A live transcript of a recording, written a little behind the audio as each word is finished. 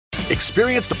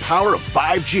Experience the power of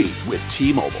 5G with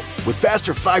T-Mobile. With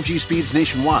faster 5G speeds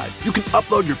nationwide, you can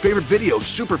upload your favorite videos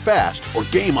super fast or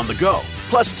game on the go.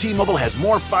 Plus, T-Mobile has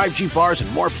more 5G bars in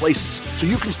more places, so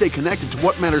you can stay connected to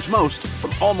what matters most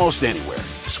from almost anywhere.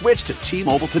 Switch to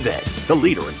T-Mobile today, the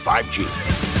leader in 5G.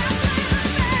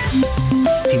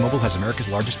 T-Mobile has America's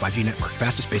largest 5G network,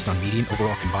 fastest based on median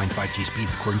overall combined 5G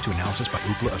speeds, according to analysis by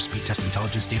Ookla of Speed Test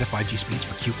Intelligence data. 5G speeds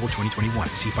for Q4 2021.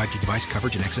 See 5G device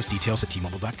coverage and access details at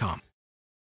T-Mobile.com.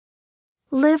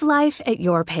 Live life at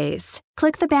your pace.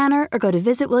 Click the banner or go to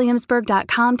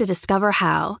visitwilliamsburg.com to discover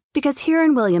how. Because here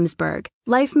in Williamsburg,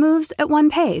 life moves at one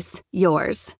pace,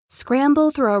 yours.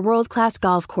 Scramble through our world-class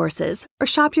golf courses or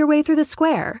shop your way through the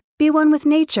square. Be one with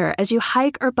nature as you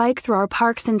hike or bike through our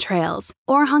parks and trails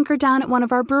or hunker down at one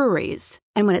of our breweries.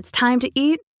 And when it's time to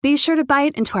eat, be sure to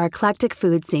bite into our eclectic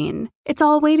food scene. It's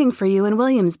all waiting for you in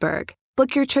Williamsburg.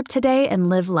 Book your trip today and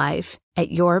live life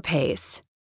at your pace.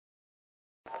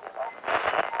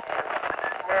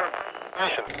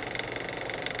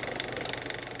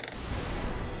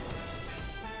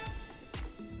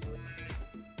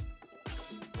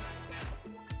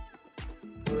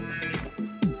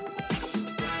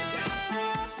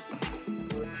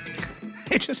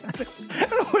 I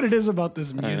don't know what it is about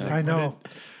this music. I know.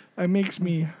 It makes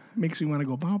me want to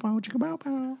go bow bow chicka bow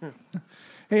bow.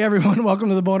 Hey everyone, welcome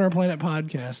to the Boner Planet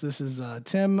podcast. This is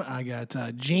Tim. I got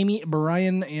Jamie,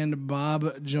 Brian, and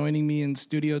Bob joining me in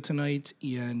studio tonight,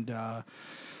 and I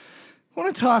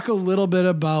want to talk a little bit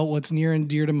about what's near and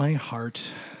dear to my heart: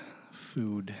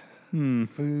 food.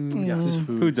 Food. Yes,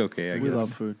 Food's okay, I guess. We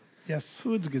love food. Yes,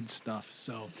 food's good stuff.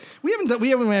 So we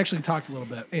haven't actually talked a little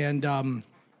bit, and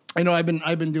I know I've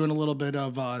been doing a little bit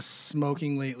of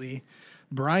smoking lately.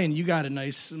 Brian, you got a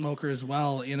nice smoker as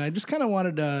well, and I just kind of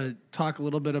wanted to talk a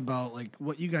little bit about like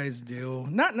what you guys do.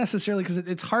 Not necessarily because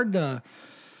it's hard to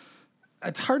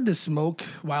smoke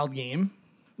wild game.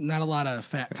 Not a lot of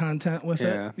fat content with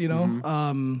it, you know.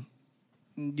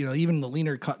 Mm-hmm. Even the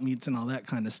leaner cut meats and all that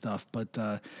kind of stuff. But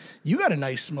you got a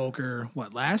nice smoker.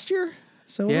 What, last year?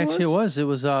 So yeah, actually, it was. It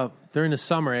was during the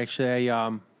summer. Actually,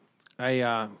 I'm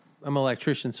an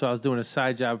electrician, so I was doing a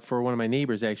side job for one of my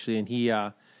neighbors actually, and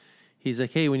he's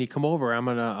like, "Hey, when you come over, I'm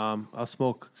gonna I'll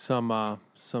smoke some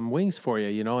wings for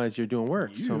you, as you're doing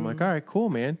work." So I'm like, "All right, cool,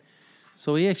 man."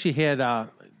 So he actually had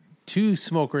 2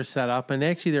 smokers set up, and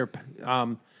actually they're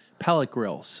pellet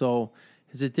grills. So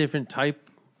it's a different type,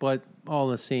 but all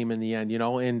the same in the end,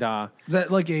 And is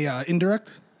that like a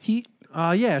indirect heat?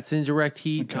 Yeah, it's indirect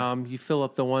heat. Okay. You fill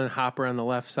up the one hopper on the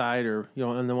left side, or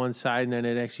on the one side, and then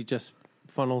it actually just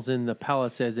funnels in the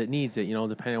pellets as it needs it.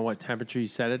 Depending on what temperature you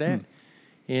set it at.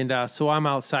 And so I'm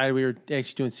outside. We were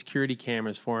actually doing security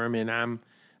cameras for him, and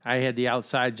I had the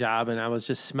outside job, and I was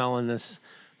just smelling this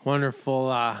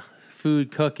wonderful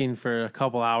food cooking for a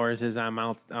couple hours as I'm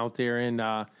out there.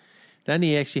 And then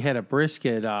he actually had a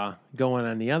brisket going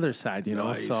on the other side,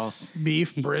 Nice. So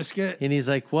beef brisket. And he's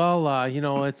like, "Well,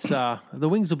 it's the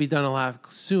wings will be done a lot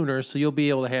sooner, so you'll be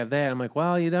able to have that." I'm like,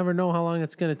 "Well, you never know how long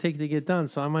it's going to take to get done,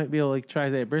 so I might be able to try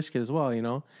that brisket as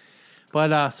well,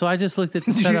 But so I just looked at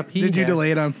the setup. Did you delay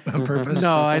it on purpose?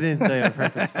 No, I didn't delay it on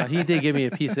purpose. But he did give me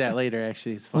a piece of that later.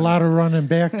 Actually, it's A funny. lot of running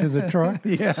back to the truck.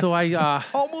 Yeah. So I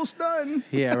Almost done.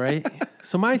 yeah, right.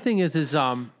 So my thing is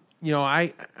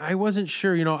I wasn't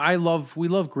sure. We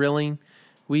love grilling.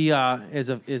 We as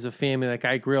a family, like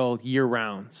I grill year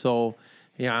round. So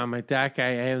I'm like that guy.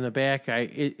 I have in the back.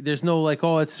 There's no like,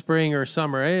 oh, it's spring or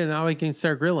summer. Hey, now we can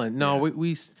start grilling. No,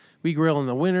 we grill in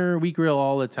the winter. We grill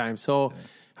all the time. So.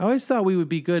 I always thought we would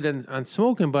be good on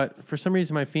smoking, but for some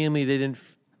reason my family they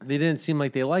didn't seem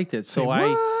like they liked it. So I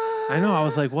know I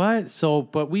was like, what? So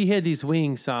but we had these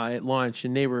wings at lunch,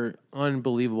 and they were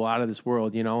unbelievable, out of this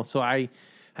world, So I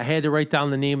had to write down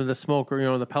the name of the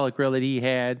smoker, the pellet grill that he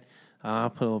had.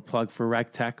 I'll put a little plug for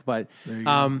RecTech, but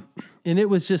and it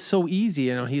was just so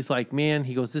easy. He's like, man,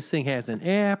 he goes, this thing has an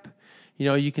app.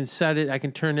 You can set it. I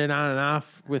can turn it on and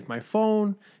off with my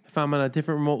phone. If I'm on a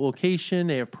different remote location,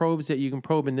 they have probes that you can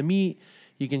probe in the meat.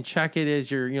 You can check it as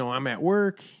you're, I'm at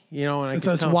work, and it's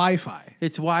Wi-Fi.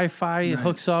 It's Wi-Fi. Nice. It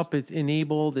hooks up. It's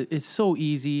enabled. It's so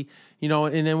easy,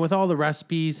 and then with all the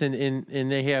recipes and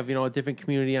they have, a different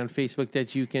community on Facebook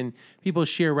that people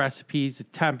share recipes,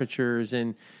 temperatures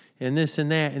and this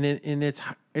and that. And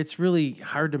it's really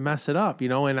hard to mess it up,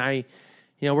 and I,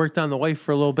 worked on the wife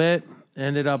for a little bit,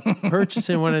 ended up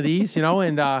purchasing one of these, and,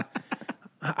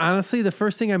 honestly, the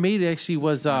first thing I made actually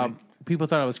was people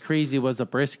thought I was crazy, was a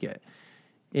brisket,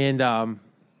 and I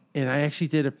actually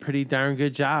did a pretty darn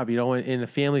good job, and the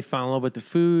family fell in love with the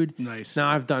food. Nice. Now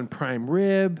I've done prime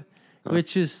rib,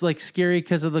 which is like scary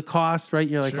because of the cost, right?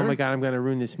 You're like, Sure. oh my God, I'm going to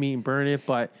ruin this meat and burn it.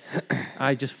 But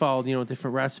I just followed,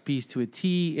 different recipes to a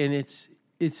T, and it's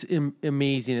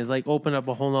amazing. It's like opened up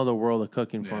a whole nother world of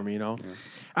cooking for me,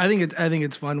 I think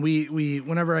it's fun. We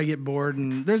whenever I get bored,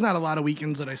 and there's not a lot of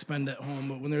weekends that I spend at home,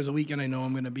 but when there's a weekend I know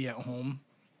I'm going to be at home,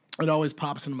 it always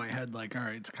pops into my head like, all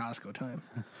right, it's Costco time.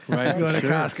 Right. Go to Sure.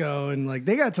 Costco, and like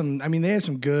they got some. I mean, they have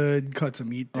some good cuts of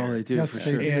meat there. Oh, they do Yes, for they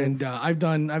sure. do. And I've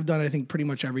done I think pretty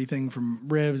much everything from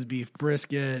ribs, beef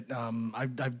brisket.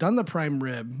 I've done the prime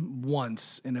rib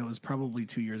once, and it was probably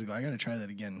 2 years ago. I got to try that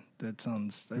again. That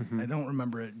sounds. I don't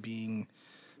remember it being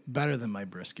better than my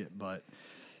brisket, but.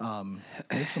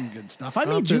 It's some good stuff. I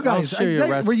made you guys. share your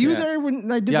Were you recipe. there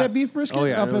when I did Yes. that beef brisket Oh,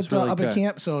 yeah, up it was at really up at good.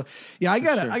 camp? So yeah, I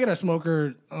got a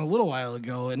smoker a little while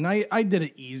ago, and I did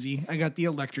it easy. I got the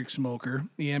electric smoker,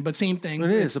 but same thing.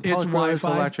 It is. The It's pellet grill is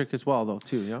Wi-Fi. electric as well, though,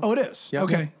 too. Yeah. Oh, it is. Yep.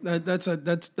 Okay, that's.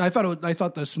 I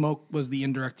thought the smoke was the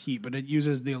indirect heat, but it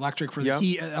uses the electric for the Yep.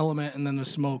 heat element, and then the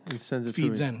smoke sends it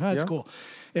feeds through. in. That's Yep. cool.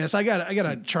 Yes, I got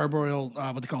a charbroil,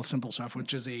 what they call Simple Chef,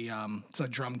 which is it's a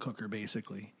drum cooker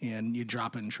basically, and you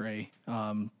drop in tray,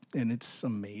 and it's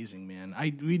amazing, man.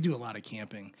 We do a lot of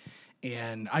camping,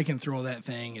 and I can throw that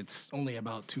thing. It's only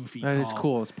about 2 feet That tall. is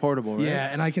cool. It's portable, right? Yeah,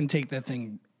 and I can take that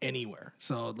thing anywhere.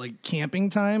 So like camping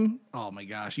time, oh my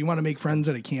gosh, you want to make friends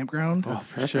at a campground? Oh,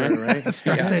 for sure, right?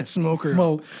 Start that smoker.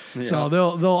 Smoke. So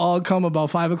they'll all come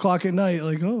about 5 o'clock at night,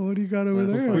 like, oh, what do you got over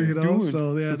there? You know?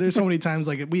 So yeah, there's so many times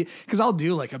like because I'll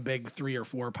do like a big 3 or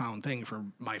 4 pound thing for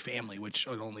my family, which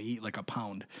would only eat like a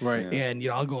pound. Right. And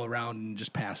I'll go around and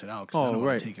just pass it out because I Oh, don't want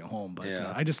right. to take it home. But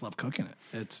Yeah. I just love cooking it.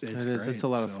 It's It is. great. It's a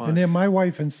lot of So- fun. And then my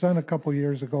wife and son a couple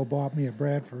years ago bought me a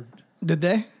Bradford. Did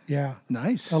they? Yeah.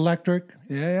 Nice. Electric.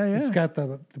 Yeah. It's got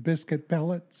the biscuit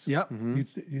pellets. Yep.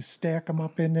 You stack them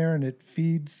up in there and it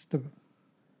feeds the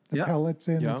Yep. pellets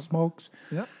in Yep. and smokes.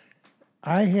 Yep.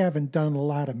 I haven't done a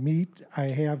lot of meat. I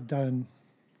have done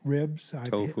ribs.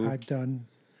 Tofu. I've done,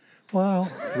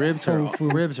 well, Ribs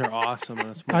are awesome on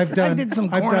a smoker. I've done. did some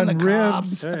I've corn on done the cob.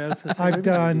 ribs. Yeah, that's I've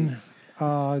done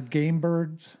game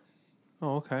birds,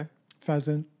 Oh, okay.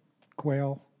 pheasant,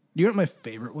 quail, You know what my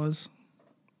favorite was?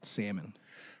 Salmon.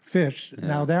 fish.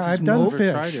 Now that I've done Smoked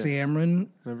tried fish, it. salmon.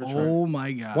 Never tried Oh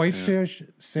my god. whitefish,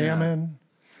 salmon,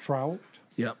 trout.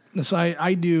 Yep. So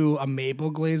I do a maple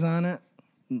glaze on it,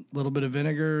 a little bit of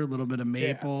vinegar, a little bit of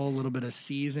maple, a little bit of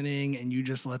seasoning, and you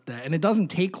just let that. And it doesn't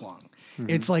take long.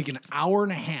 It's like an hour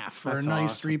and a half for That's a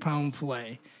nice awesome. 3-pound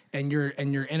fillet, and you're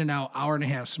in and out, hour and a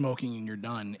half smoking, and you're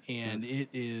done. And it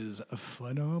is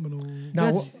phenomenal. Now,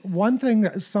 That's- one thing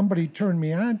that somebody turned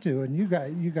me on to, and you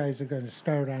guys are going to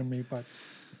start on me, but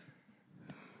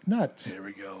nuts, There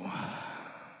we go.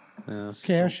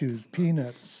 cashews,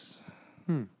 peanuts,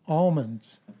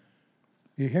 almonds,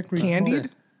 your hickory Candied?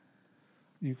 smoke.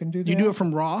 You can do that. You do it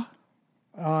from raw?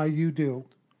 You do.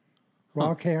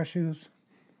 Raw cashews.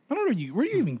 I don't know where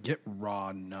do you even get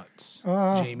raw nuts,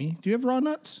 Jamie? Do you have raw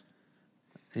nuts?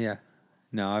 Yeah.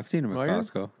 No, I've seen them at Wire?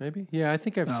 Costco. Maybe. Yeah, I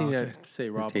think I've seen okay. it say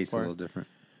raw It tastes a before. little different.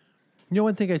 You know,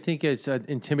 one thing I think is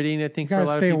intimidating. I think You for a gotta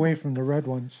lot stay of people. away from the red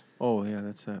ones. Oh yeah,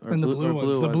 that's or And the blue or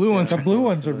ones. The blue ones The are blue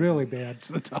ones are really bad.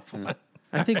 the tough one.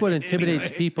 I think what intimidates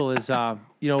people is,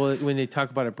 when they talk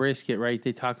about a brisket, right?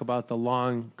 They talk about the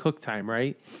long cook time,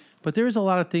 right? But there's a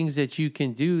lot of things that you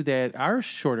can do that are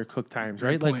shorter cook times,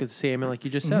 right? Like point. with salmon, like you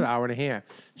just said, hour and a half.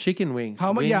 Chicken wings.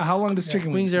 How much? wings, Yeah. How long does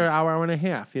chicken wings Wings are an hour and a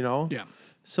half. Yeah.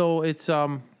 So it's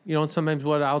and sometimes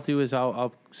what I'll do is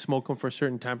I'll smoke them for a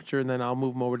certain temperature, and then I'll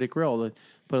move them over to the grill to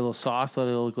put a little sauce, let a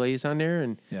little glaze on there,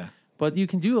 and Yeah. But you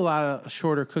can do a lot of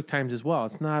shorter cook times as well.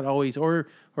 It's not always, or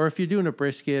if you're doing a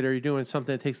brisket or you're doing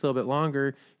something that takes a little bit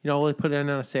longer, we'll put it in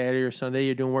on a Saturday or Sunday.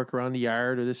 You're doing work around the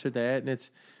yard or this or that, and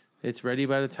it's ready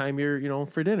by the time you're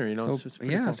for dinner. It's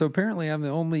pretty cool. So apparently I'm the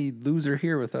only loser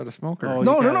here without a smoker. Oh,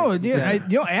 No. you gotta-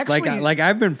 Yeah. Actually, like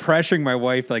I've been pressuring my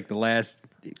wife like the last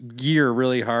year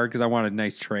really hard because I want a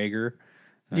nice Traeger.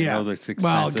 I know that's expensive.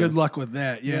 Well, good luck with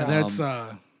that. Yeah, that's.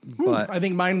 but I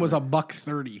think mine was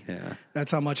 $130. Yeah.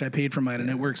 That's how much I paid for mine, and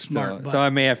it works smart. So I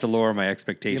may have to lower my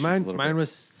expectations a little mine bit. was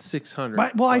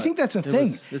 $600. I think that's a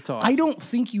thing. It's awesome. I don't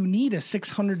think you need a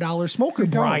 $600 smoker,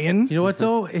 Brian. You know what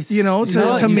though? It's You know, to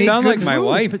you make sound good like my food.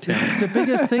 wife, But Tim. the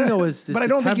biggest thing though is But I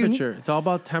don't the think you need- temperature. It's all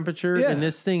about temperature, Yeah. and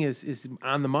this thing is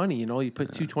on the money. You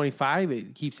put 225,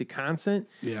 it keeps it constant.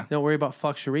 Yeah. Don't worry about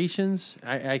fluctuations.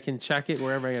 I can check it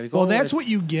wherever I got to go. Well, that's It's- what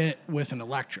you get with an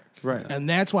electric, Right. And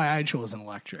that's why I chose an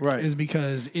electric. electric, Right. is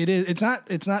because it's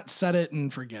not set it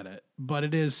and forget it, but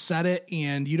it is set it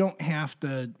and you don't have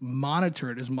to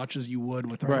monitor it as much as you would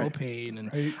with the Right. propane.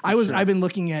 And I've been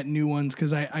looking at new ones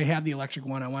because I have the electric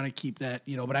one. I want to keep that,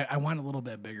 but I want a little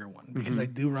bit bigger one because I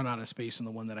do run out of space in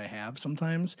the one that I have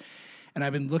sometimes. And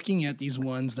I've been looking at these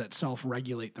ones that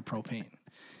self-regulate the propane.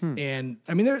 And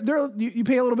I mean, you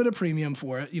pay a little bit of premium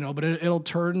for it, but it'll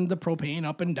turn the propane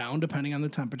up and down depending on the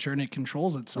temperature, and it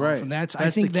controls itself. Right. And I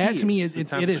That's think the that key, to me is the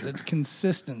it's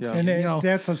consistency. Yeah. And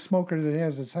that's a smoker that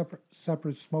has a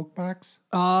separate smoke box.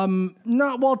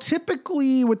 No, well,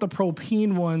 typically with the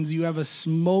propane ones, you have a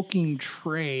smoking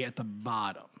tray at the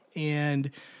bottom,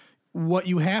 and what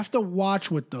you have to watch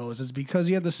with those is because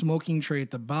you have the smoking tray at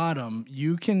the bottom,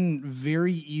 you can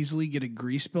very easily get a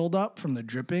grease buildup from the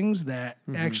drippings that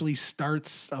actually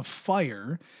starts a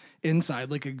fire inside,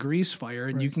 like a grease fire,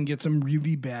 and you can get some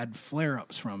really bad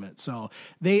flare-ups from it. So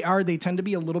they tend to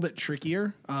be a little bit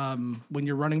trickier when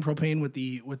you're running propane with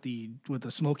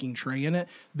the smoking tray in it.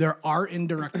 There are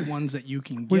indirect ones that you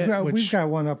can get. We've got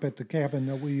one up at the cabin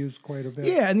that we use quite a bit.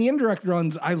 Yeah, and the indirect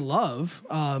runs I love.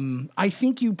 I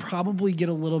think you probably get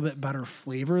a little bit better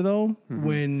flavor though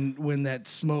when that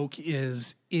smoke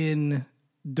is in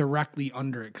directly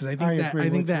under it, because I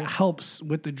think that helps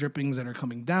with the drippings that are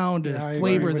coming down to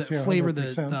flavor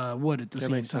the wood at the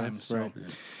same time. Sense, right.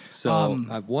 So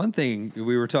one thing,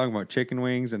 we were talking about chicken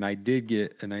wings, and I did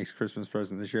get a nice Christmas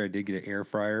present this year. I did get an air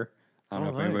fryer. I don't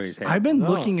know if anybody's had. I've been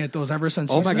looking at those ever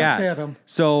since. Oh my at god! 'em.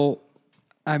 So,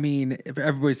 I mean, if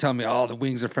everybody's telling me, "Oh, the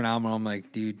wings are phenomenal," I'm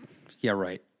like, dude, yeah,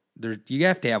 right. You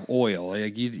have to have oil.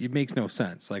 Like, it makes no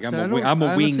sense. Like, I'm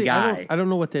a wing guy. I don't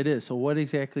know what that is. So what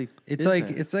exactly? It's like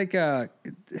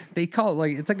they call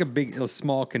it it's like a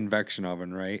small convection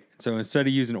oven, right? So instead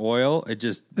of using oil, it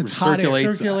just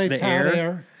circulates the hot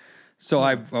air. So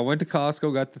I went to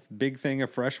Costco, got the big thing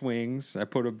of fresh wings. I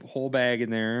put a whole bag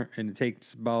in there, and it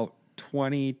takes about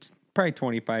probably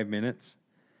 25 minutes.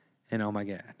 And oh my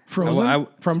god, frozen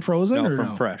from frozen or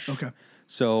from fresh? Okay,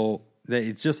 so.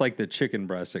 It's just like the chicken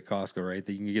breast at Costco, right?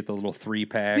 That you can get the little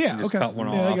 3-pack and just cut one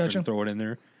off and throw it in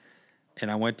there. And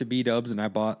I went to B-Dubs and I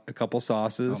bought a couple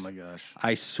sauces. Oh my gosh.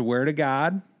 I swear to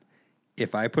God,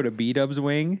 if I put a B-Dubs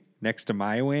wing next to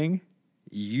my wing,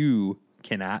 you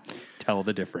cannot tell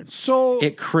the difference. So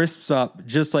it crisps up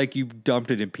just like you dumped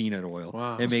it in peanut oil.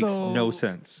 Wow. It makes no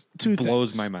sense. It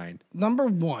blows my mind. Number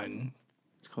one,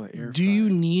 It's called an air do you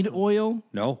need oil?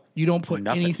 No. You don't put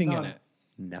Nothing. anything in it.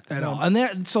 Nothing At all. And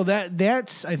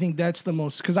that's I think that's the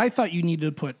most, because I thought you needed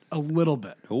to put a little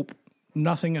bit. Nope.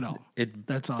 Nothing at all.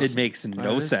 That's awesome. It makes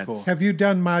no is sense. cool. Have you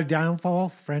done my downfall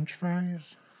French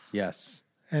fries? Yes.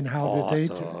 And how did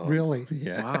they really?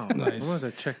 Yeah. Wow. Nice. I'm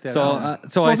gonna check that So,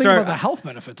 out. so Well, I think started about the health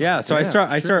benefits. Yeah, of it. so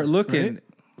I start looking Right?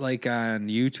 like on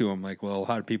YouTube. I'm like, well,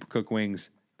 how do people cook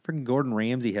wings? Freaking Gordon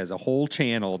Ramsay has a whole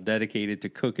channel dedicated to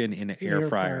cooking in an air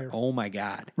fryer. Oh my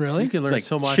god! Really? You can learn It's like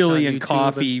so much chili on and YouTube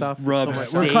coffee, stuff. rubbed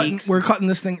So much. steaks. We're cutting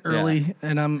this thing early,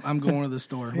 and I'm going to the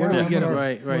store. Where do we get them?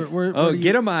 Right. Oh,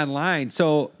 get them online.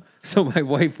 So my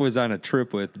wife was on a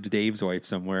trip with Dave's wife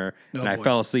somewhere, and I boy.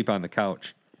 fell asleep on the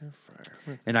couch,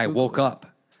 and I woke up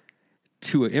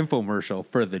to an infomercial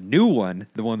for the new one,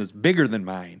 the one that's bigger than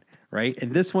mine, right?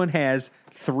 And this one has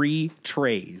 3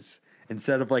 trays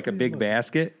instead of like a big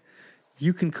basket.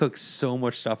 You can cook so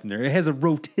much stuff in there. It has a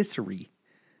rotisserie.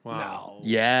 Wow.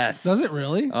 Yes. Does it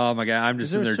really? Oh my god! I'm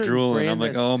just there in a there certain drooling. brand I'm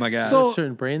like, that's- oh my god. Is So- there a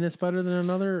certain brand that's better than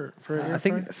another for an air I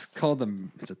think fryer? it's called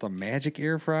the Magic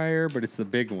Air Fryer, but it's the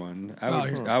big one.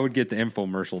 I would get the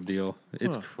infomercial deal.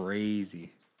 It's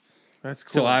crazy. That's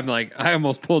cool. So I'm like, I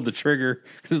almost pulled the trigger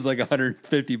because it's like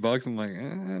 $150. I'm like, I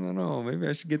don't know, maybe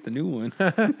I should get the new one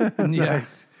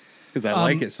Yes. because I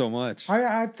like it so much.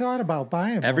 I've thought about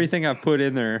buying them. Everything I've put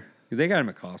in there, they got them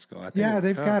at Costco. I think. Yeah,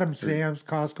 they've got them Sam's,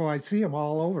 Costco. I see them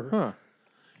all over. Huh.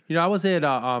 You know, I was at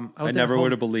I never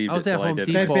would have believed I was it at till I Home did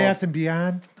it. Bed Depot. Bath and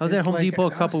Beyond. I was at It's Home like Depot a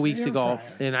an couple weeks air ago,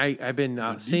 fryer. and I've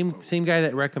been same guy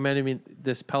that recommended me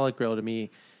this pellet grill to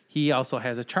me. He also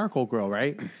has a charcoal grill,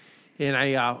 right? And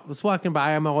I was walking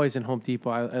by. I'm always in Home Depot.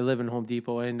 I live in Home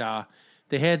Depot, and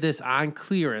they had this on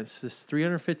clearance, this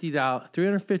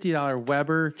 $350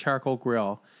 Weber charcoal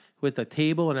grill with a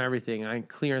table and everything on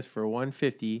clearance for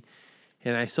 $150.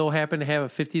 And I so happened to have a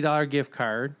 $50 gift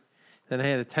card. Then I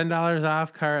had a $10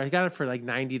 off card. I got it for like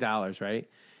 $90, right?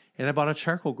 And I bought a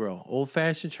charcoal grill,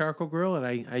 old-fashioned charcoal grill, and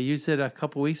I used it a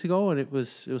couple weeks ago, and it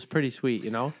was pretty sweet,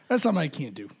 you know? That's something I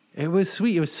can't do. It was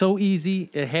sweet. It was so easy.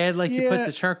 It had like you Yeah. put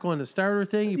the charcoal in the starter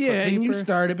thing. You put Yeah, paper. and you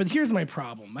start it, but here's my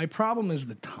problem. My problem is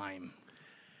the time.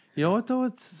 You know what though?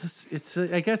 It's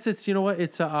I guess it's you know what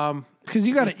it's a because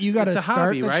you got to a start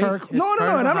hobby, the right? charcoal. It's No, part of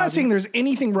and a I'm not hobby. saying there's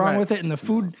anything wrong Right. with it, and the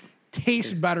food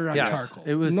tastes better on Yes, charcoal.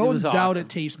 it was no doubt doubt awesome. it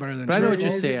tastes better than But I know charcoal.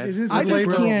 what you're saying. It is a I just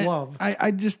labor can't. of love.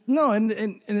 I just no,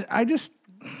 and I just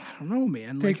I don't know,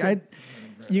 man. Like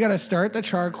you got to start the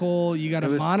charcoal. You got to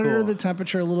It was monitor cool. the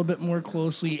temperature a little bit more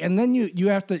closely, and then you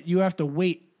have to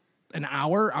wait an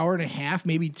hour and a half,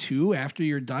 maybe 2 after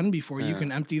you're done before you can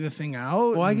empty the thing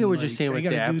out. Well, I get and, what you're like, saying with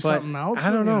you gotta that, do but something else.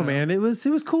 I don't know, you man. It was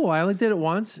cool. I only did it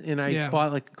once, and I Yeah.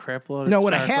 bought like a crap load of No,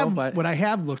 what charcoal, I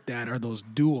have looked at are those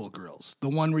dual grills. The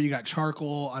one where you got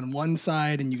charcoal on one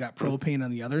side and you got propane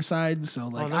on the other side. So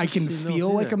like never I can seen those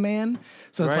feel like either. a man.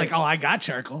 So it's Right. like, oh, I got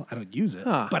charcoal. I don't use it,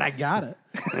 but I got it.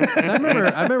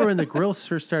 I remember when the grills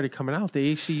first started coming out,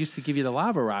 they actually used to give you the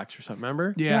lava rocks or something.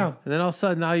 Remember? Yeah. And then all of a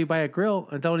sudden, now you buy a grill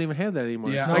and don't even have that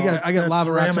anymore. Yeah, So, I got that's lava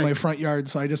rocks in ceramic. my front yard,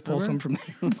 so I just pull some from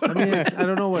there. I mean, I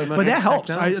don't know what. It must But be that helps.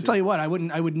 technology. I'll tell you what, I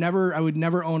would never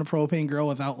own a propane grill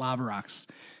without lava rocks.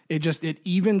 It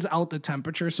evens out the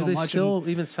temperature so Do they much. still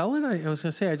even sell it? I was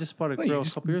gonna say I just bought a and, you grill a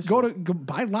just couple years go ago. go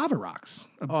buy lava rocks.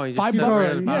 Oh, you just $5 send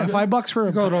bucks. it Yeah, right $5 for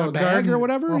a, Go to a a bag garden- or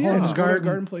whatever. a Yeah, Home's just go to a Garden.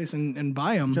 garden place and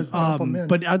buy them. Just dump 'em in.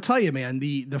 But I'll tell you, man,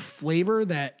 the flavor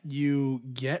that you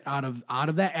get out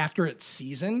of that after it's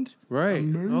seasoned. Right.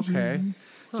 Okay.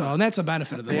 So and that's a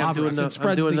benefit of the Yeah, I'm lava doing rocks. the, It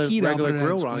spreads I'm doing the the heat out, regular but it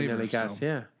grill adds wrong, flavor, then I guess. so.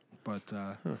 Yeah. But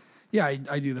yeah,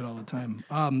 I do that all the time.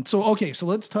 So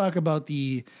let's talk about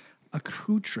the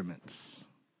accoutrements.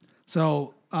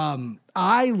 So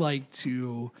I like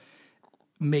to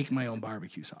make my own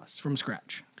barbecue sauce from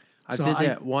scratch. I So did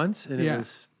that once, and yeah. it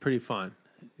was pretty fun.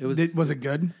 It was Was it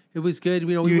good? it was good. You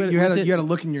know, You, we you had did- a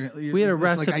look in your. we had a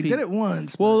it's like, I recipe. did it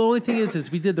once. Well, the only thing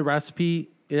is we did the recipe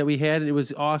that we had, and it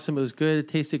was awesome. It was good. It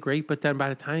tasted great. But then by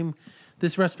the time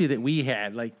this recipe that we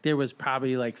had, like there was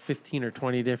probably like 15 or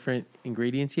 20 different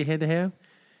ingredients you had to have,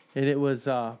 and it was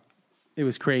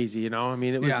crazy. You know, I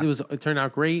mean, Yeah. it turned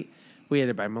out great. We had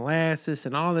it by molasses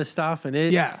and all this stuff, and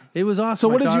it was awesome. So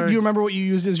My what did daughter- do you remember what you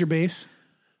used as your base?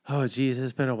 Oh, geez,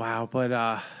 it's been a while, but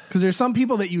Because there's some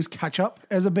people that use ketchup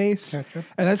as a base, Ketchup.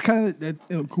 and that's kind of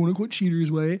that quote unquote cheaters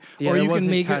way. Yeah, or it you can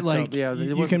wasn't make ketchup. it like Yeah, it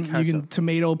you wasn't can ketchup.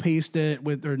 tomato paste it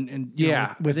with or and you know,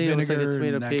 yeah, with I think it was vinegar like a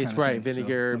tomato and that paste, kind of right? thing. So,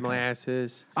 Vinegar, okay.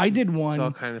 molasses, I did one.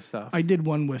 all kind of stuff. I did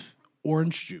one with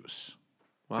orange juice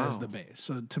Wow. as the base.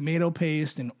 So tomato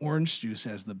paste and orange juice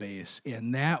as the base,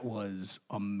 and that was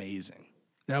amazing.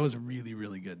 That was really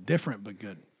really good, different but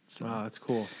good. So, Wow, that's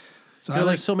cool. so You know, I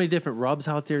like there's so many different rubs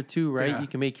out there too, right? Yeah. You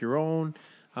can make your own.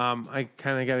 I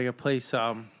kind of got a place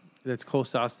that's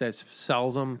close to us that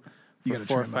sells them You for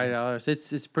gotta $4 or try mine. $5.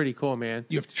 It's pretty cool, man.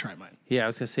 you have to try mine. Yeah, I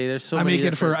was gonna say there's so I many. make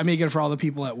it different- for all the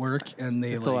people at work, and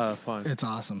they It's like, a lot of fun. It's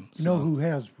awesome. You know who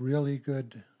has really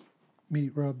good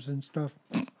meat rubs and stuff?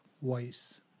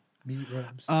 Weiss meat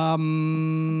rubs.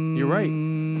 You're right.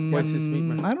 What's this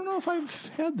meat? I don't know if I've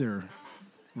had their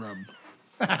rub.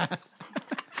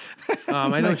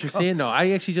 I know what you're saying though. I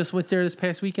actually just went there this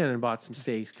past weekend and bought some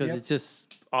steaks because it's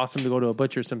just awesome to go to a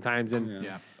butcher sometimes and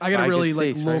Yeah, I got buy a good really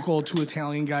like steaks, right? local two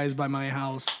Italian guys by my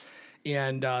house,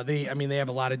 and they have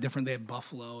a lot of different. They have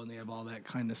buffalo and they have all that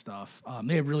kind of stuff.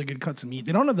 They have really good cuts of meat.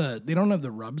 They don't have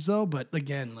the rubs though. But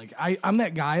again, like I'm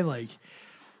that guy. Like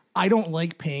I don't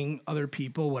like paying other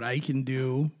people what I can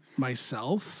do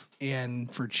myself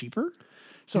and for cheaper.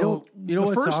 So you know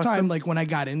the what's first time, awesome? like when I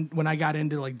got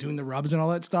into like doing the rubs and all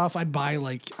that stuff, I'd buy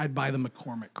the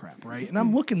McCormick crap, right? And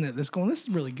I'm looking at this going, this is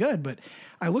really good, but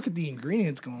I look at the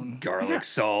ingredients going, Garlic,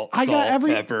 salt, I got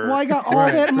pepper. Well, I got all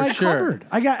Right, that in for my sure. cupboard.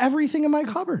 I got everything in my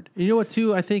cupboard. You know what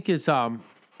too? I think is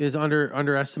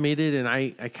underestimated, and I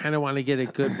kind of want to get a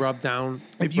good rub down.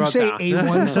 If you rub say down.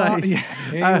 A1 sauce,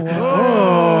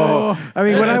 I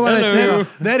mean, when I want to.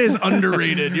 that is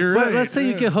underrated. You're But right. let's say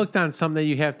you get hooked on something that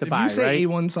you have to if buy, you say right?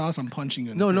 A1 sauce, I'm punching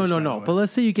you in No, the no, face, no, by the no. way. But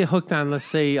let's say you get hooked on, let's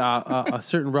say, a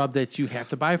certain rub that you have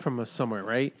to buy from us somewhere,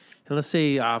 right? And let's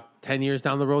say 10 years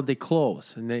down the road they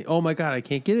close, and oh my God, I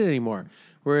can't get it anymore.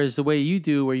 Whereas the way you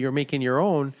do, where you're making your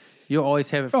own, you'll always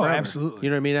have it Oh, forever. absolutely. You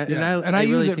know what I mean? Yeah. And I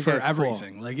really use it think for that's cool.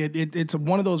 everything. Like it's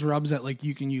one of those rubs that like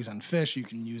you can use on fish, you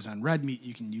can use on red meat,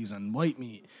 you can use on white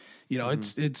meat. You know,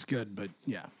 it's good, but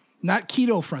yeah, not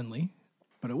keto friendly,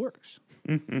 but it works.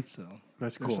 So That's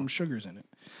there's cool. some sugars in it.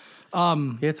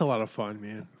 Yeah, it's a lot of fun,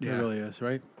 man. Yeah. It really is,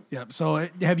 right? Yep. So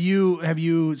have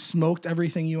you smoked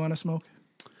everything you want to smoke?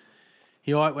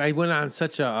 You know, I went on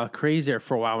such a craze there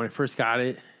for a while when I first got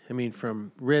it. I mean,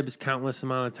 from ribs countless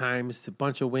amount of times to a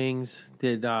bunch of wings,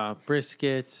 did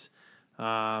briskets.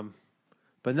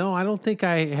 But no, I don't think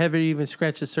I have even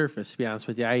scratched the surface, to be honest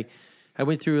with you. I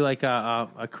went through like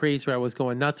a craze where I was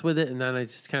going nuts with it, and then I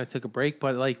just kind of took a break.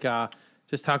 But like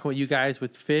just talking with you guys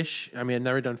with fish. I mean, I've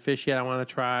never done fish yet. I want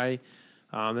to try.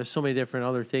 There's so many different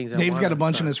other things. Dave's got a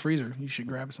bunch in his freezer. You should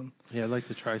grab some. Yeah, I'd like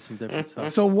to try some different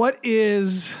stuff. So what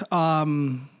is what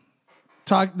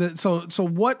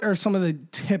are some of the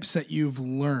tips that you've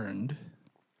learned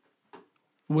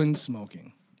when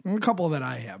smoking? A couple that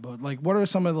I have, but like, what are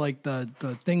some of like the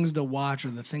things to watch or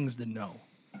the things to know?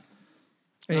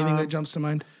 Anything that jumps to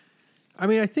mind? I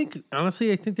mean, I think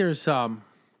there's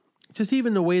just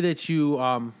even the way that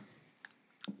you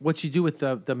what you do with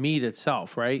the meat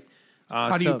itself, right?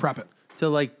 How do you prep it? To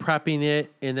like prepping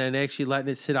it and then actually letting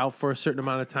it sit out for a certain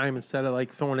amount of time instead of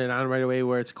like throwing it on right away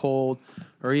where it's cold,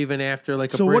 or even after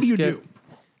like a brisket. So what do you do?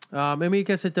 I mean, I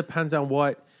guess it depends on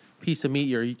what piece of meat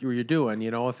you're doing.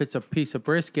 You know, if it's a piece of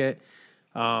brisket,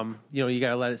 you know, you got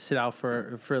to let it sit out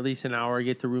for at least an hour,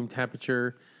 get to room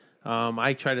temperature.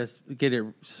 I try to get it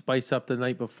spiced up the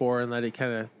night before and let it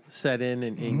kind of set in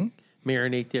and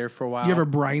marinate there for a while. You ever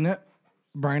brine it?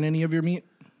 Brine any of your meat?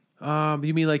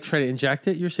 You mean like try to inject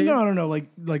it? You're saying? No.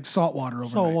 Like salt water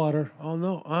overnight. Salt water. Oh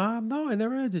no, no, I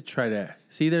never had to try that.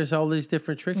 See, there's all these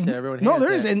different tricks that everyone has. No,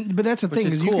 there is, but that's the thing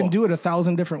is you cool. can do it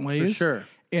 1,000 different ways. For sure.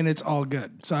 And it's all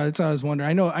good. So that's what I was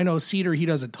wondering. I know Cedar, he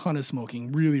does a ton of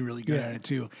smoking, really, really good at it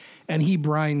too. And he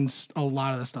brines a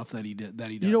lot of the stuff that he does.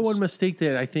 You know, one mistake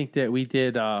that I think that we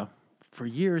did for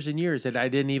years and years that I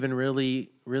didn't even really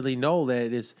know that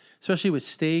it is, especially with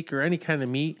steak or any kind of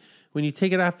meat, when you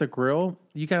take it off the grill,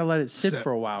 you got to let it sit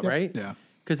for a while, right? Yeah.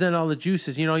 Because then all the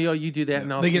juices, you do that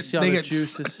and all they the get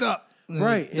juices. sucked up.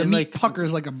 Right. The and meat like,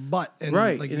 puckers like a butt. And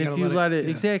right. Like and if you let it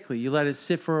exactly, you let it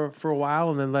sit for a while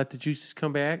and then let the juices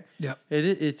come back. Yep.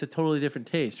 It's a totally different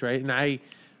taste, right? And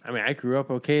I grew up,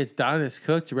 okay, it's done, it's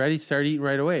cooked, ready, start eating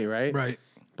right away, right? Right.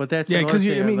 But that's because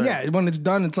when it's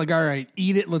done, it's like, all right,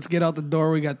 eat it. Let's get out the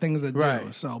door. We got things to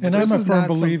do. So, and I'm a firm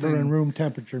believer in room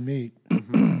temperature meat.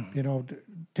 You know,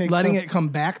 letting it come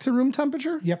back to room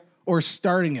temperature. Yep. Or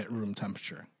starting at room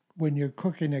temperature. When you're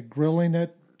cooking it, grilling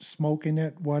it, smoking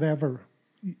it, whatever,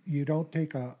 you don't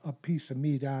take a piece of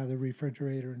meat out of the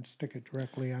refrigerator and stick it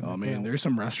directly on the grill. Oh man, there's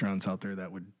some restaurants out there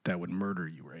that would murder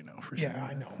you right now for saying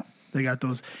that. I know. They got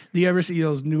those. Do you ever see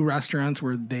those new restaurants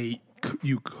where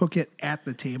you cook it at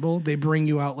the table? They bring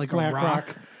you out like Black a rock.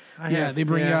 Rock. They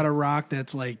bring you out a rock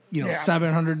that's like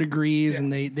 700 degrees,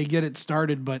 and they get it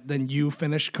started, but then you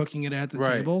finish cooking it at the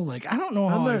table. Like I don't know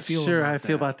how I'm I not feel. sure about I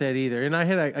feel about that either. And I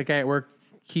had a guy at work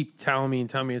keep telling me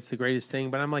it's the greatest thing,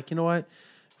 but I'm like, you know what?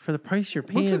 For the price you're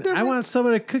paying, I want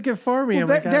someone to cook it for me.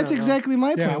 Well, that's exactly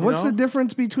my point. What's the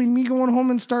difference between me going home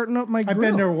and starting up my grill? I've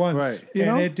been there once, right.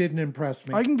 and it didn't impress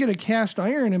me. I can get a cast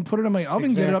iron and put it in my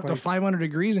oven, get it up to 500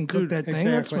 degrees, and cook that thing.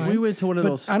 That's fine. We went to one of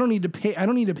those. I don't need to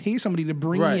pay somebody to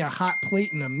bring me a hot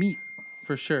plate and a meat.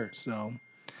 For sure. So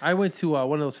I went to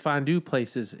one of those fondue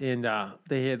places, and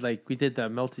they had we did the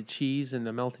melted cheese and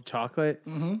the melted chocolate,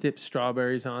 dipped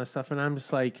strawberries and all that stuff, and I'm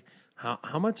just like,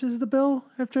 how much is the bill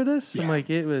after this? Yeah. I'm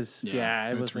like, it was, it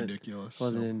was wasn't ridiculous.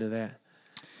 Wasn't into that.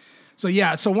 So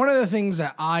one of the things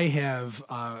that I have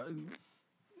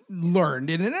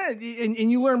learned,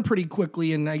 and you learn pretty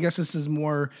quickly, and I guess this is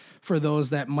more for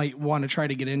those that might want to try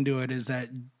to get into it, is that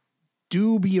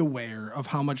do be aware of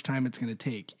how much time it's going to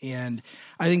take. And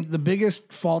I think the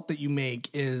biggest fault that you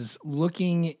make is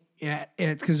looking at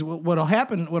it, because what'll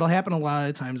happen a lot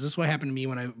of times, this is what happened to me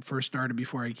when I first started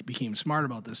before I became smart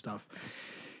about this stuff,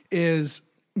 is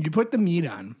you put the meat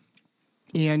on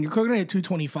and you're cooking it at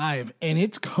 225 and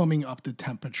it's coming up to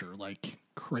temperature like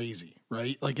crazy,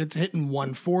 right? Like it's hitting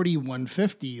 140,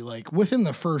 150, like within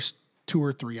the first 2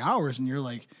 or 3 hours. And you're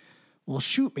like, well,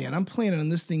 shoot, man, I'm planning on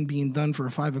this thing being done for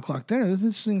a 5 o'clock dinner.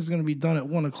 This thing's going to be done at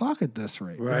 1 o'clock at this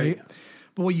rate, right?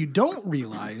 But what you don't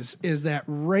realize is that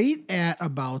right at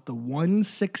about the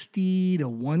 160 to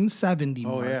 170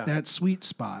 mark, that sweet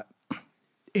spot,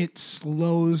 it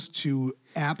slows to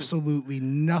absolutely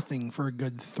nothing for a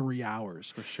good 3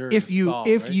 hours. For sure. If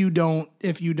you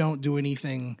don't do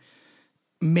anything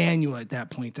manual at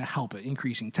that point to help it,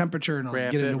 increasing temperature, and I'll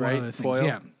get into one other things. Foil.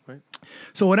 Yeah. Right.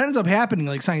 So what ends up happening,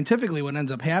 like scientifically, what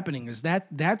ends up happening is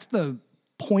that's the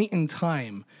point in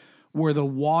time where the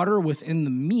water within the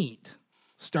meat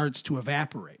starts to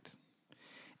evaporate.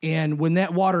 And when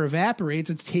that water evaporates,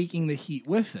 it's taking the heat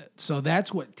with it. So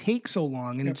that's what takes so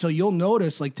long. And so you'll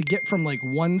notice, like, to get from like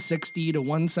 160 to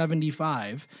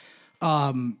 175,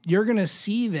 you're going to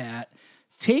see that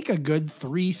take a good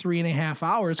 3.5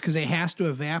 hours, because it has to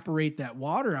evaporate that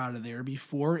water out of there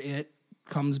before it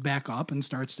comes back up and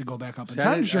starts to go back up in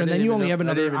temperature, and then you only have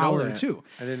another hour or two.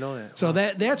 I didn't know that. So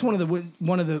that's one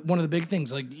of the big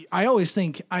things. Like I always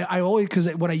think, because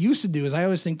what I used to do is I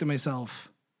always think to myself,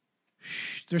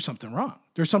 there's something wrong.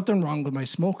 There's something wrong with my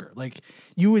smoker. Like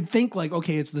you would think like,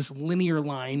 okay, it's this linear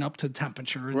line up to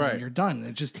temperature and then you're done.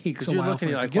 It just takes a while for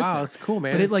it to get wow, there. it's cool,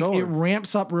 man. But it's it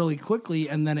ramps up really quickly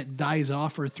and then it dies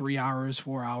off for 3 hours,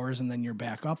 4 hours, and then you're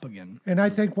back up again. And I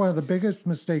think one of the biggest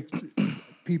mistakes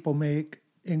people make,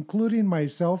 including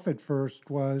myself at first,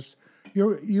 was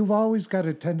you've always got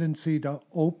a tendency to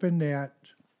open that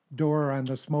door on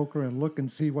the smoker and look and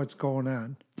see what's going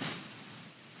on.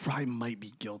 I might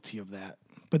be guilty of that.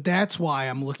 But that's why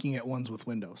I'm looking at ones with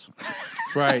windows.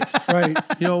 Right. Right.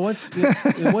 You know, once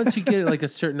you get like a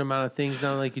certain amount of things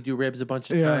down, like you do ribs a bunch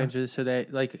of times, or so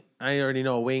that like I already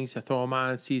know wings, I throw them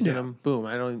on, season them, boom.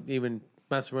 I don't even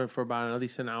mess with it for about at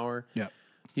least an hour. Yeah.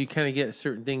 You kind of get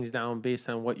certain things down based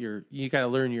on what you got to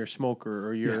learn your smoker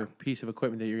or your piece of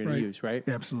equipment that you're going to use, right?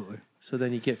 Absolutely. So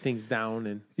then you get things down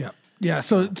and Yeah.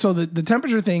 So the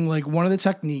temperature thing, like one of the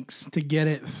techniques to get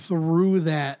it through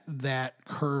that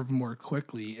curve more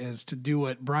quickly is to do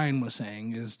what Brian was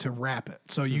saying, is to wrap it.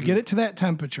 So you get it to that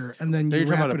temperature and then you you're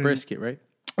wrap talking about it a brisket, right?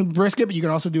 Brisket, but you can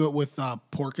also do it with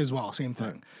pork as well. Same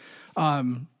thing.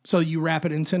 So you wrap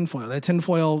it in tinfoil. That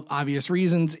tinfoil, obvious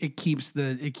reasons, it keeps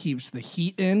the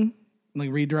heat in, like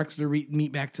redirects the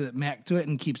meat back to it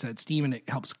and keeps that steam, and it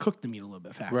helps cook the meat a little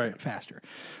bit faster.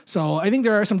 So I think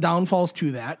there are some downfalls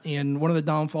to that, and one of the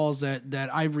downfalls that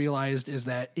I've realized is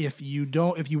that if you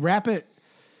wrap it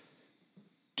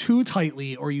too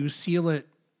tightly or you seal it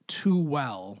too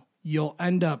well, you'll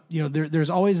end up, there's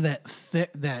always that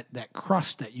thick that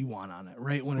crust that you want on it,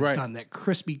 right? When it's done, that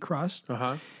crispy crust.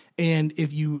 And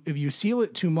if you seal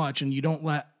it too much and you don't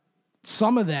let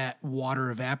some of that water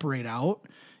evaporate out,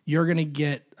 you're going to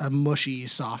get a mushy,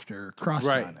 softer crust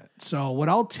on it. So what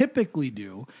I'll typically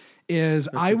do is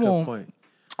I won't,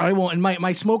 and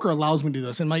my smoker allows me to do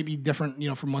this. It might be different,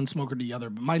 from one smoker to the other,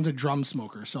 but mine's a drum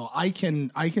smoker. So I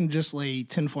can just lay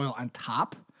tinfoil on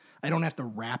top. I don't have to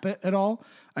wrap it at all.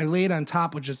 I lay it on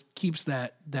top, which just keeps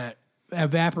that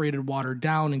evaporated water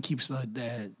down and keeps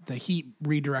the heat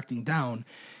redirecting down.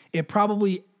 It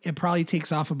probably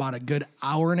takes off about a good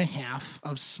hour and a half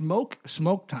of smoke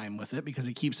time with it, because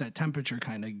it keeps that temperature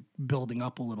kind of building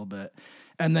up a little bit.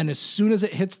 And then as soon as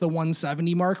it hits the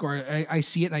 170 mark, or I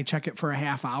see it and I check it for a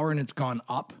half hour and it's gone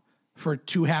up for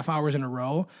 2.5 hours in a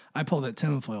row, I pull that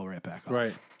tinfoil right back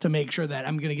off. To make sure that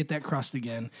I'm going to get that crust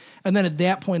again. And then at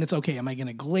that point, it's okay. Am I going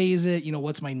to glaze it?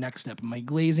 What's my next step? Am I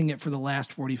glazing it for the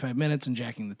last 45 minutes and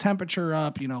jacking the temperature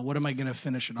up? What am I going to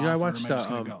finish it off? I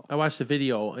watched the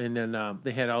video, and then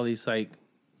they had all these, like,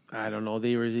 I don't know,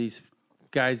 they were these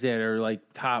guys that are like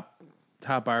top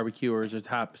barbecuers or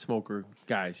top smoker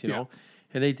guys, you know?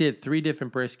 And they did 3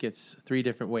 different briskets, 3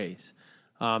 different ways.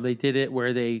 They did it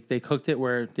where they cooked it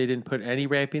where they didn't put any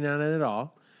wrapping on it at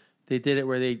all. They did it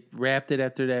where they wrapped it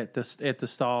after that at the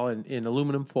stall in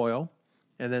aluminum foil,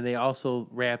 and then they also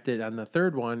wrapped it on the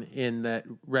third one in that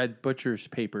red butcher's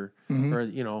paper, or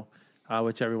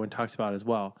which everyone talks about as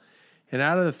well. And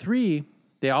out of the 3,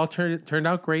 they all turned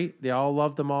out great. They all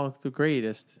loved them all the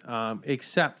greatest,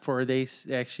 except for they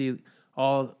actually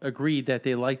all agreed that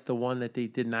they liked the one that they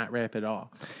did not wrap at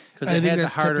all, because it had the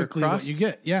harder crust. What you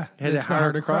get, it had the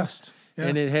harder crust. Yeah.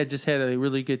 And it had just had a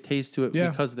really good taste to it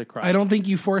because of the crust. I don't think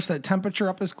you force that temperature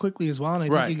up as quickly as well, and I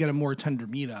think you get a more tender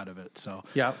meat out of it. So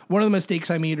one of the mistakes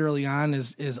I made early on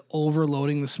is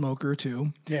overloading the smoker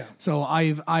too. Yeah. So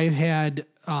I've had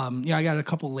I got a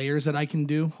couple layers that I can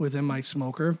do within my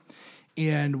smoker.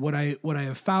 And what I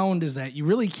have found is that you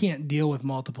really can't deal with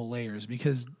multiple layers,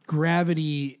 because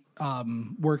gravity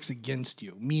works against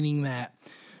you, meaning that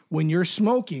when you're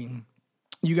smoking,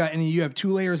 you have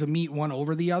 2 layers of meat, one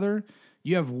over the other.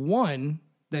 You have one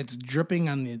that's dripping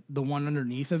on the one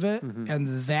underneath of it,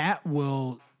 and that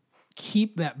will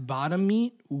keep that bottom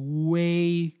meat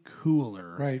way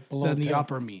cooler than the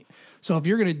upper meat. So if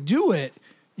you're going to do it,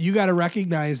 you got to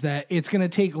recognize that it's going to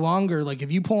take longer. Like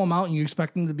if you pull them out and you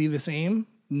expect them to be the same,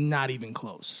 not even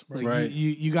close. Like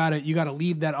you gotta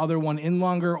leave that other one in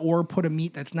longer, or put a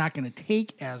meat that's not going to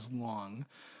take as long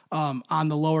on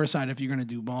the lower side if you're going to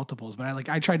do multiples. But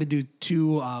I tried to do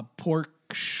 2 pork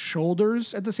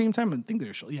shoulders at the same time. I think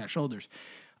they're shoulders.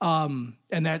 And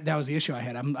that was the issue I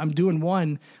had. I'm doing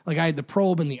one, like I had the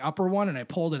probe in the upper one and I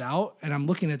pulled it out, and I'm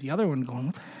looking at the other one going,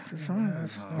 what the heck is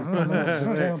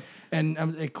wrong? And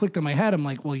it clicked in my head. I'm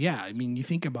like, well, yeah. I mean, you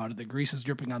think about it. The grease is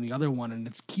dripping on the other one, and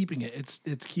it's keeping it.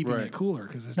 It's keeping it cooler,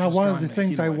 because it's now just one of the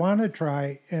things I want to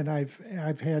try, and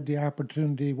I've had the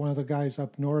opportunity. One of the guys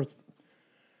up north,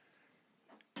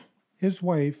 his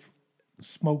wife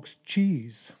smokes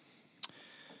cheese.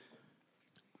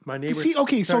 My neighbor. See,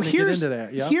 okay, so here's into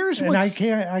that. Here's and what's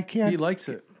I can't. He likes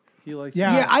it. He likes.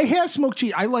 Yeah. Yeah, I have smoked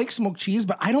cheese. I like smoked cheese,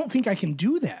 but I don't think I can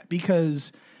do that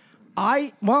because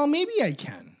maybe I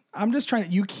can. I'm just trying to,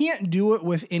 you can't do it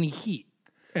with any heat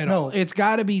at all. It's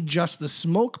got to be just the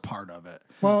smoke part of it.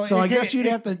 Well, so I guess you'd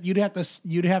have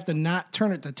to not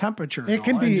turn it to temperature. It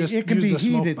can be just it can use be the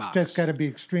smoke heat. It's box. just got to be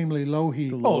extremely low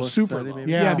heat. Oh, super low.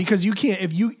 maybe? Yeah, Yeah. because you can't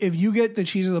if you get the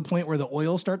cheese to the point where the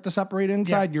oils start to separate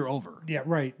inside, you're over. Yeah,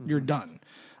 right. You're done.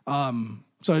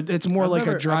 So it's more like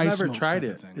a dry I've never smoke tried type it.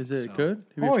 of thing. Is it So- good?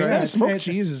 Have you Oh tried yeah, it? smoked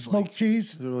cheese is smoked like-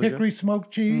 cheese, really hickory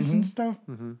smoked cheese and stuff.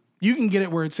 You can get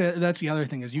it where it's. That's the other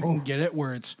thing is you can get it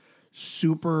where it's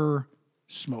super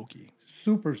smoky.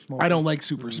 Super smoky. I don't like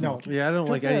super smoky. Yeah, I don't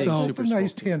like Yeah, anything it's super a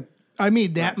nice smoky. hint. I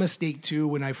made that mistake too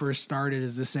when I first started.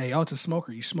 Is to say, oh, it's a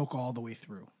smoker. You smoke all the way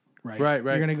through. Right. Right.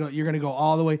 You're gonna go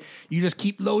all the way. You just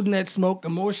keep loading that smoke. The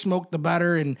more smoke, the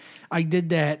better. And I did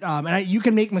that. You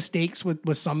can make mistakes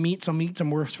with some meat. Some meats are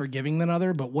more forgiving than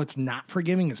other. But what's not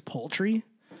forgiving is poultry.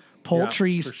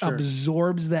 Poultry for sure.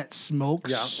 absorbs that smoke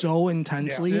so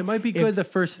intensely. It might be good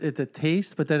at the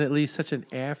taste, but then it leaves such an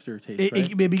aftertaste.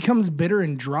 Right? It becomes bitter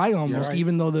and dry almost,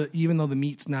 even though the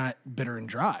meat's not bitter and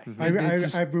dry.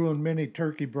 I've ruined many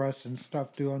turkey breasts and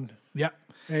stuff doing. Yep.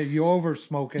 You over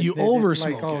smoke it. You It's over like,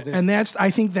 smoke oh, it, this- and I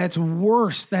think that's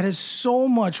worse. That is so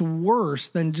much worse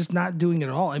than just not doing it at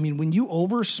all. I mean, when you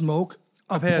over smoke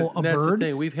a That's bird, the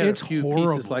thing. We've had a it's few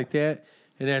horrible. pieces like that,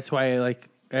 and that's why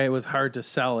it was hard to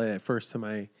sell it at first to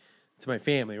my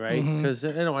family, right? Because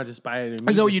I don't want to just buy it.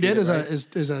 Is that what you did? Is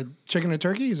a chicken and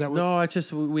turkey? Is that what? No, it's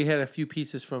just we had a few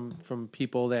pieces from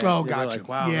people that. Oh, they were gotcha. like,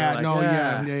 wow. Yeah, They're no, like,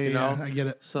 yeah, you know? I get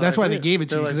it. So That's why they we- gave it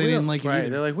to you they're because like, they we didn't don't- like it right. either.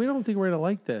 They're like, we don't think we're gonna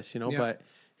like this, Yeah. but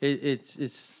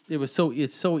it's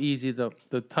so easy.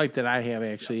 The type that I have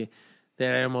actually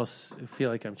that I almost feel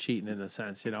like I'm cheating in a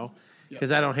sense,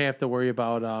 because I don't have to worry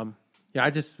about. I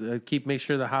just make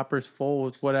sure the hopper's full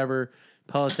with whatever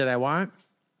pellet that I want,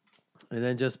 and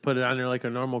then just put it on there like a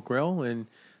normal grill and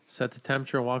set the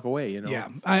temperature and walk away. Yeah,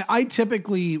 I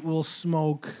typically will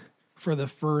smoke for the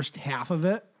first half of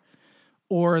it,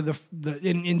 or that's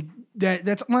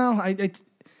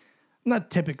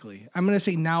not typically. I'm going to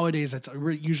say nowadays that's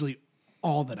usually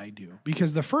all that I do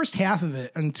because the first half of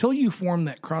it, until you form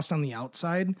that crust on the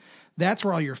outside, that's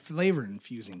where all your flavor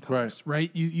infusing comes.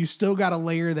 Right? You still got a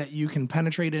layer that you can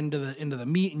penetrate into the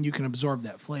meat and you can absorb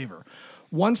that flavor.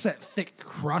 Once that thick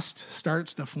crust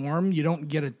starts to form, you don't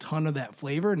get a ton of that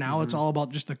flavor. Now it's all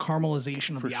about just the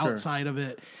caramelization of the outside of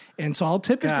it. And so I'll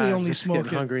typically only just smoke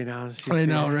getting it. hungry now. I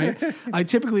know, right? I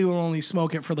typically will only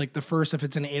smoke it for like the first. If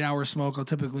it's an 8-hour smoke, I'll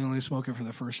typically only smoke it for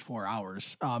the first 4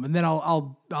 hours, and then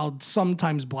I'll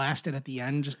sometimes blast it at the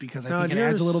end just because I think it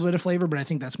adds a little bit of flavor. But I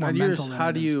think that's more mental than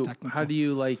it is technical. How do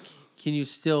you like? Can you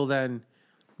still then?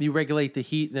 You regulate the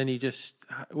heat, and then you just.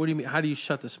 What do you mean? How do you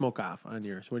shut the smoke off on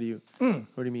yours? What do you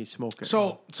mean smoke it?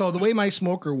 So the way my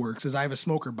smoker works is I have a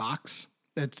smoker box.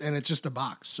 It's just a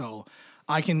box. So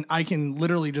I can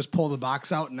literally just pull the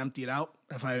box out and empty it out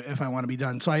if I want to be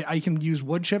done. So I can use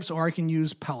wood chips or I can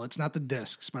use pellets, not the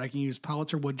discs, but I can use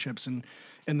pellets or wood chips in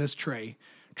this tray.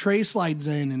 Tray slides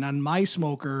in, and on my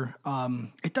smoker,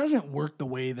 it doesn't work the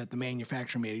way that the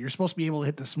manufacturer made it. You're supposed to be able to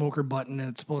hit the smoker button, and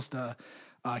it's supposed to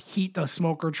heat the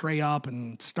smoker tray up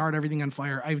and start everything on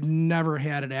fire. I've never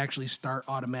had it actually start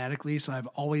automatically, so I've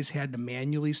always had to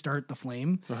manually start the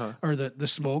flame or the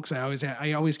smokes. I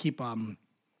always keep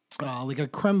like a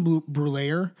creme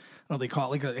brulee. They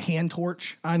call it like a hand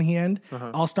torch on hand.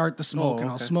 I'll start the smoke and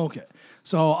I'll smoke it.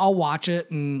 So I'll watch it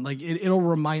and like it'll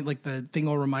remind, like the thing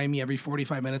will remind me every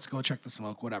 45 minutes, go check the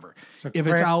smoke, whatever. If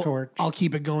it's out, torch. I'll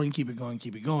keep it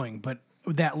going. But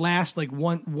that last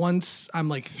once I'm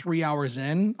like 3 hours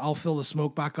in, I'll fill the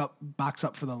smoke box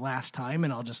up for the last time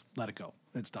and I'll just let it go.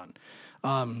 It's done.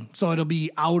 So it'll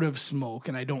be out of smoke,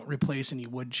 and I don't replace any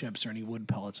wood chips or any wood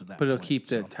pellets at that. But it'll point, keep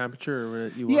the so. temperature. Or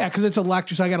Yeah, because it's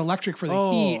electric. So I got electric for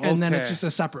the heat, and then it's just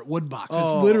a separate wood box.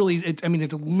 It's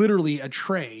literally a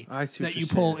tray that you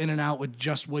pull in and out with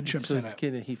just wood chips so in it's it.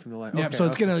 getting heat from the light. Yeah, Okay, so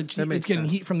it's okay. getting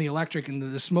heat from the electric, and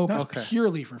the smoke is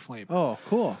purely for flavor. Oh,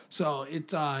 cool. So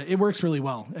it works really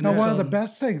well. And now, one of the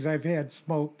best things I've had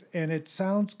smoked, and it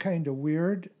sounds kind of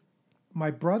weird,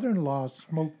 my brother-in-law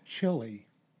smoked chili.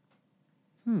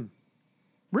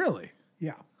 Really?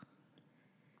 Yeah.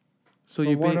 So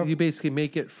you basically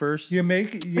make it first. You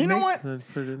make it. You know what? Then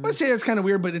put it in Let's say that's kind of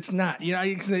weird, but it's not. You know,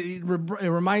 it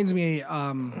reminds me.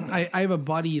 I have a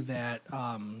buddy that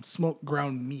smoked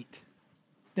ground meat.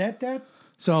 That.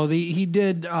 So he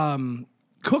did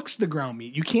cooks the ground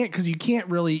meat. You can't, because you can't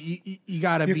really. You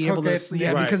got to You be able cook to. it,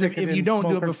 Yeah, right. because Stick it if you in don't do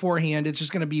it smoker. beforehand, it's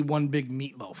just going to be one big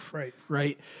meatloaf. Right.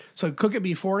 Right. So cook it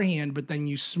beforehand, but then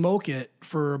you smoke it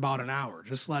for about an hour.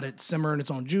 Just let it simmer in its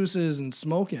own juices and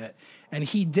smoke it. And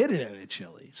he did it in a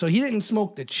chili. So he didn't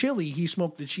smoke the chili. He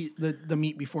smoked the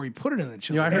meat before he put it in the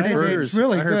chili. I heard And burgers. it's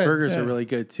really I heard good. burgers Yeah. are really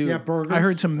good too. Yeah, burgers. I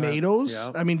heard tomatoes.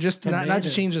 yeah. I mean, just not to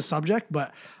Tomatoes. change the subject,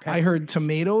 but I heard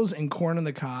tomatoes and corn on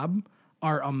the cob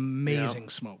are amazing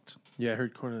smoked. Yeah, I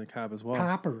heard corn on the cob as well.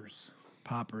 Poppers.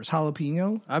 Poppers,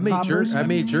 jalapeno. I made poppers, I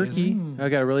made amazing. jerky. I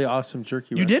got a really awesome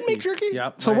jerky. You did recipe. make jerky?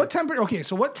 Yep. So what temperature? Okay,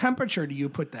 so what temperature do you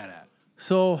put that at?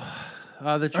 So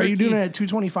the jerky. Are you doing it at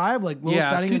 225, like little Yeah,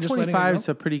 setting and just letting it 225 go? is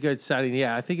a pretty good setting.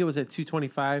 Yeah, I think it was at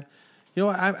 225. You know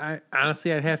what? I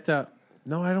honestly, I'd have to.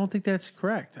 No, I don't think that's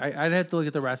correct. I'd have to look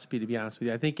at the recipe to be honest with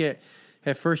you. I think at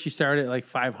first you start at like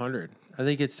 500. I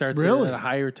think it starts Really? at a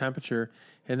higher temperature,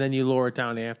 and then you lower it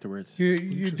down afterwards. You're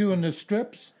doing the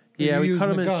strips? Or Yeah, you we using cut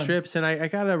them the in gun? strips, and I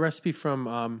got a recipe from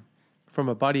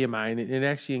a buddy of mine. It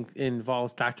actually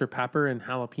involves Dr. Pepper and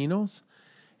jalapenos,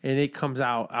 and it comes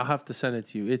out. I'll have to send it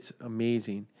to you. It's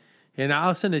amazing, and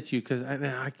I'll send it to you because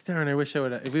I wish I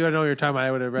would. If we would know what you're talking about,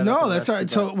 I would have read. No, that's all right.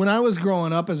 So when I was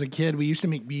growing up as a kid, we used to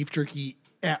make beef jerky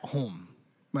at home.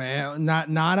 Not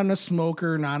on a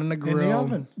smoker, not on a grill.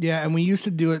 oven. Yeah, and we used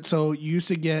to do it. So you used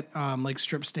to get like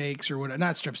strip steaks or whatever,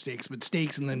 not strip steaks, but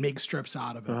steaks, and then make strips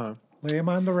out of it. Lay them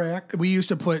on the rack. We used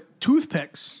to put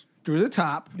toothpicks through the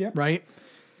top, Yep. right?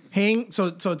 Hang so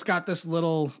it's got this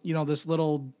little, let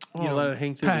it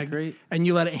hang through the grate? and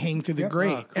you let it hang through the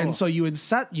grate. Oh, cool. And so you would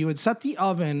set the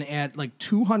oven at like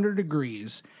 200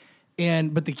 degrees,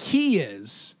 but the key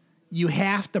is you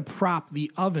have to prop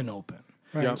the oven open.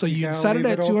 Right. Yep. So You you'd gotta set it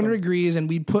leave at 200 open. degrees, and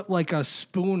we'd put like a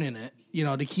spoon in it,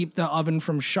 to keep the oven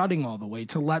from shutting all the way.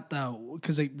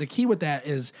 Because the key with that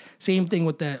is same thing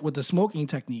with the smoking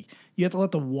technique. You have to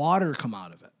let the water come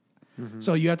out of it.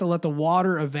 So you have to let the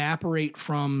water evaporate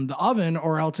from the oven,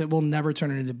 or else it will never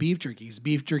turn it into beef jerky.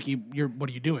 Beef jerky, what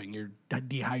are you doing? You're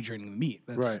dehydrating the meat.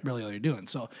 That's Right. really all you're doing.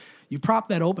 So you prop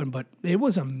that open, but it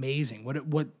was amazing. What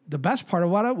the best part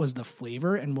about it was the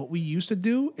flavor, and what we used to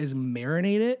do is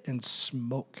marinate it and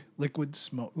smoke, liquid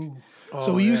smoke.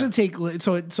 So we used to take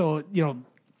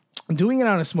doing it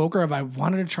on a smoker. If I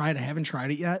wanted to try it, I haven't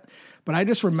tried it yet. But I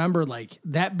just remember like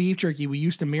that beef jerky, we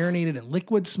used to marinate it in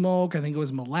liquid smoke. I think it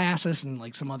was molasses and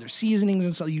like some other seasonings,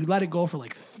 and so you let it go for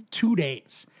like 2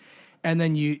 days, and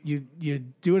then you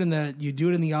do it in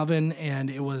the oven,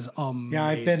 and it was amazing. Yeah,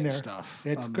 I've been there. Stuff.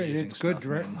 It's good. Amazing It's good. stuff,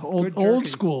 man. Good Old jerky.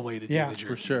 school way to do Yeah, the for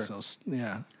jerky. sure. So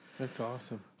yeah. That's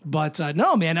awesome. But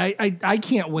no, man, I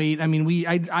can't wait. I mean,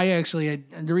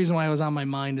 the reason why I was on my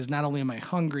mind is not only am I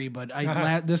hungry, but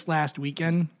this last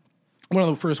weekend, one of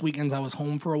the first weekends I was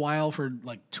home for a while for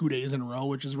like 2 days in a row,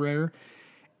 which is rare.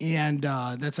 And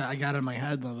I got it in my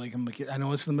head, like I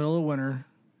know it's the middle of winter,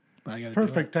 but I got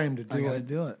Perfect time to do I got to it.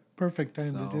 do it. Perfect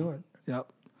time to do it. Yep.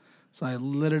 So I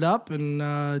lit it up, and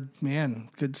man,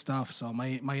 good stuff. So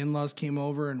my in-laws came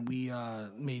over, and we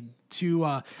made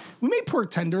we made pork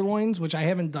tenderloins, which I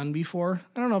haven't done before.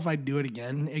 I don't know if I'd do it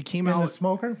again. It came In out. the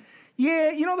smoker?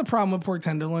 Yeah, the problem with pork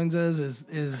tenderloins is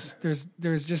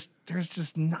there's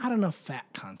just not enough fat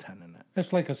content in it.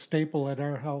 That's like a staple at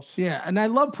our house. Yeah, and I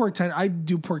love I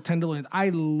do pork tenderloins. I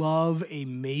love a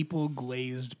maple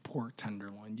glazed pork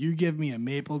tenderloin. You give me a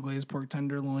maple glazed pork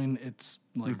tenderloin, it's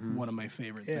like one of my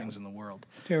favorite things in the world.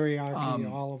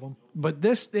 Teriyaki, all of them. But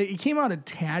it came out a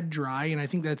tad dry, and I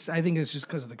think it's just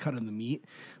because of the cut of the meat.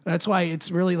 That's why it's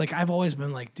really like I've always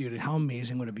been like, dude, how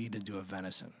amazing would it be to do a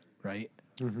venison, right?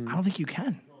 I don't think you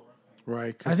can.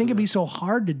 Right. I think it'd be so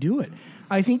hard to do it.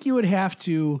 I think you would have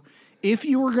to, if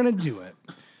you were going to do it,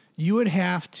 you would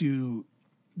have to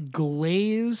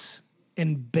glaze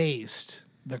and baste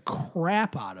the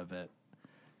crap out of it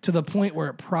to the point where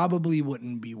it probably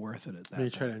wouldn't be worth it at that Maybe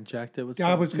point. try to inject it with.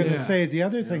 I was going to Yeah. say the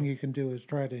other thing you can do is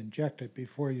try to inject it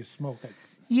before you smoke it.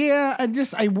 Yeah,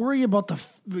 I worry about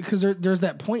because there's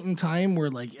that point in time where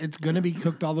like it's going to be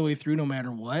cooked all the way through no matter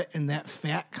what, and that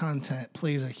fat content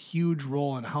plays a huge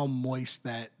role in how moist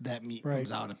that meat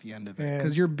comes out at the end of it. And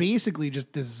Because you're basically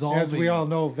just dissolving. As we all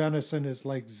know, venison is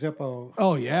like Zippo.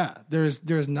 Oh yeah, there's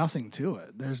nothing to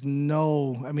it. There's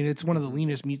no. I mean, it's one of the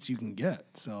leanest meats you can get.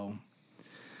 So,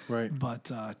 Right. but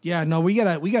yeah, no, we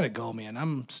gotta go, man.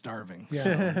 I'm starving.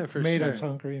 Yeah, For made sure. us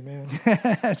hungry, man.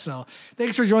 So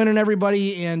thanks for joining,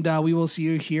 everybody, and we will see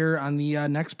you here on the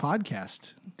next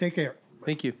podcast. Take care.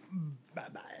 Thank you. Bye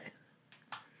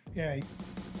bye. Yeah.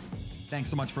 Thanks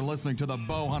so much for listening to the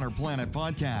Bowhunter Planet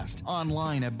podcast,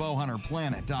 online at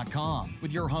bowhunterplanet.com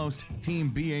with your host,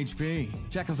 Team BHP.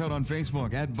 Check us out on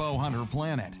Facebook at Bowhunter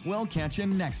Planet. We'll catch you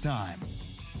next time.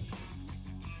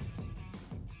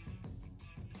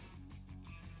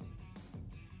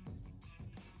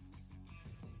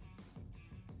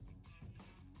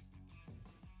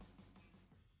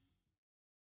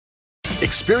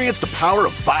 Experience the power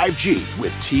of 5G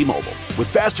with T-Mobile. With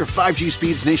faster 5G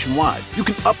speeds nationwide, you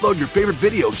can upload your favorite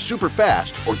videos super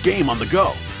fast or game on the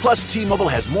go. Plus, T-Mobile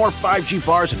has more 5G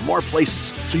bars in more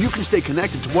places, so you can stay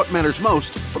connected to what matters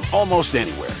most from almost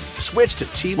anywhere. Switch to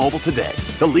T-Mobile today,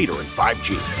 the leader in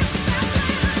 5G.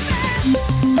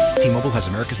 T-Mobile has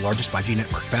America's largest 5G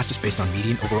network, fastest based on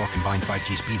median overall combined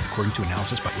 5G speeds, according to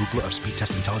analysis by Ookla of Speed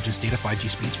Test Intelligence data. 5G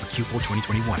speeds for Q4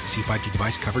 2021. See 5G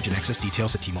device coverage and access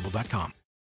details at T-Mobile.com.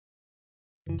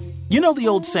 You know the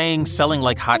old saying, selling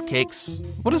like hotcakes?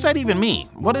 What does that even mean?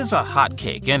 What is a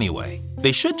hotcake anyway?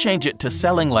 They should change it to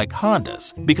selling like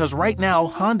Hondas, because right now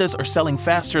Hondas are selling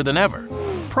faster than ever.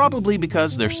 Probably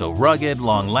because they're so rugged,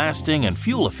 long-lasting, and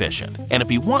fuel-efficient. And if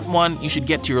you want one, you should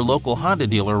get to your local Honda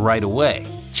dealer right away.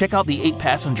 Check out the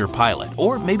 8-passenger Pilot,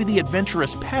 or maybe the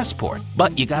adventurous Passport.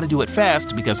 But you gotta do it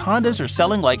fast because Hondas are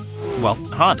selling like, well,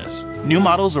 Hondas. New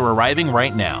models are arriving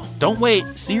right now. Don't wait.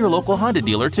 See your local Honda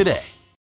dealer today.